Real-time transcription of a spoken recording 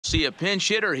see a pinch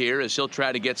hitter here as he'll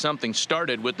try to get something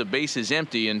started with the bases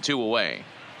empty and 2 away.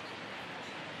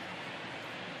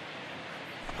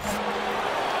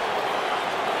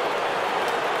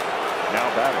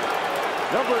 Now batting,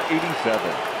 number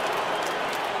 87.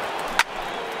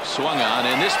 Swung on,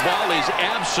 and this ball is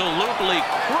absolutely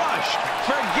crushed.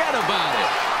 Forget about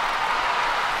it.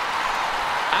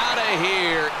 Out of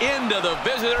here, into the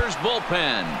visitors'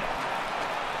 bullpen.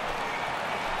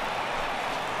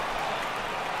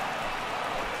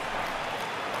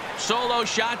 Solo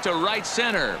shot to right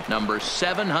center. Number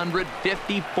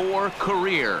 754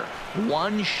 career.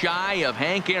 One shy of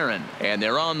Hank Aaron. And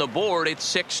they're on the board at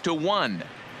 6-1.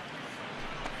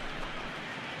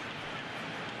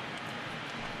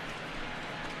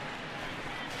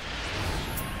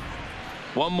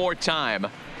 One more time.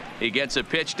 He gets a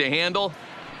pitch to handle.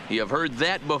 You've heard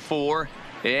that before.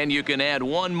 And you can add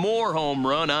one more home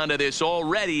run onto this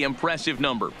already impressive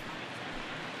number.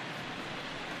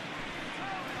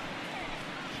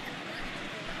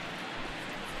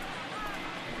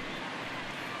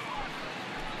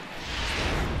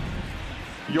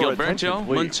 Gilberto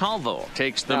Montalvo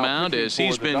takes the mound as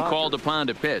he's been called upon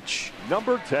to pitch.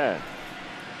 Number 10,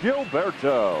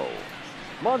 Gilberto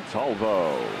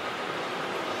Montalvo.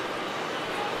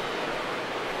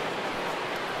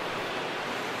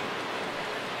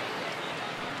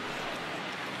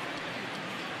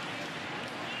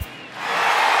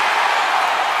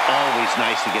 Always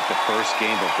nice to get the first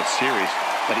game of the series,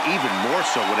 but even more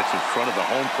so when it's in front of the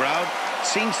home crowd.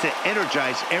 Seems to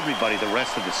energize everybody the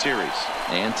rest of the series.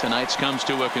 And tonight's comes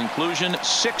to a conclusion.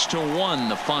 6-1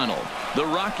 the final. The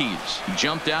Rockies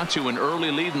jumped out to an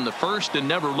early lead in the first and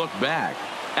never looked back.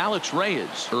 Alex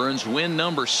Reyes earns win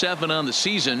number 7 on the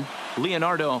season.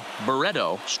 Leonardo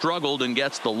Barreto struggled and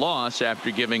gets the loss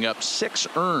after giving up 6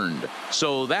 earned.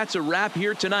 So that's a wrap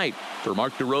here tonight. For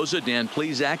Mark DeRosa, Dan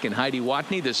Plesac, and Heidi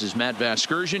Watney, this is Matt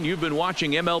Vasgersian. You've been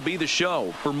watching MLB The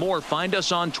Show. For more, find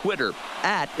us on Twitter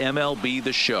 @MLB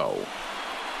The Show.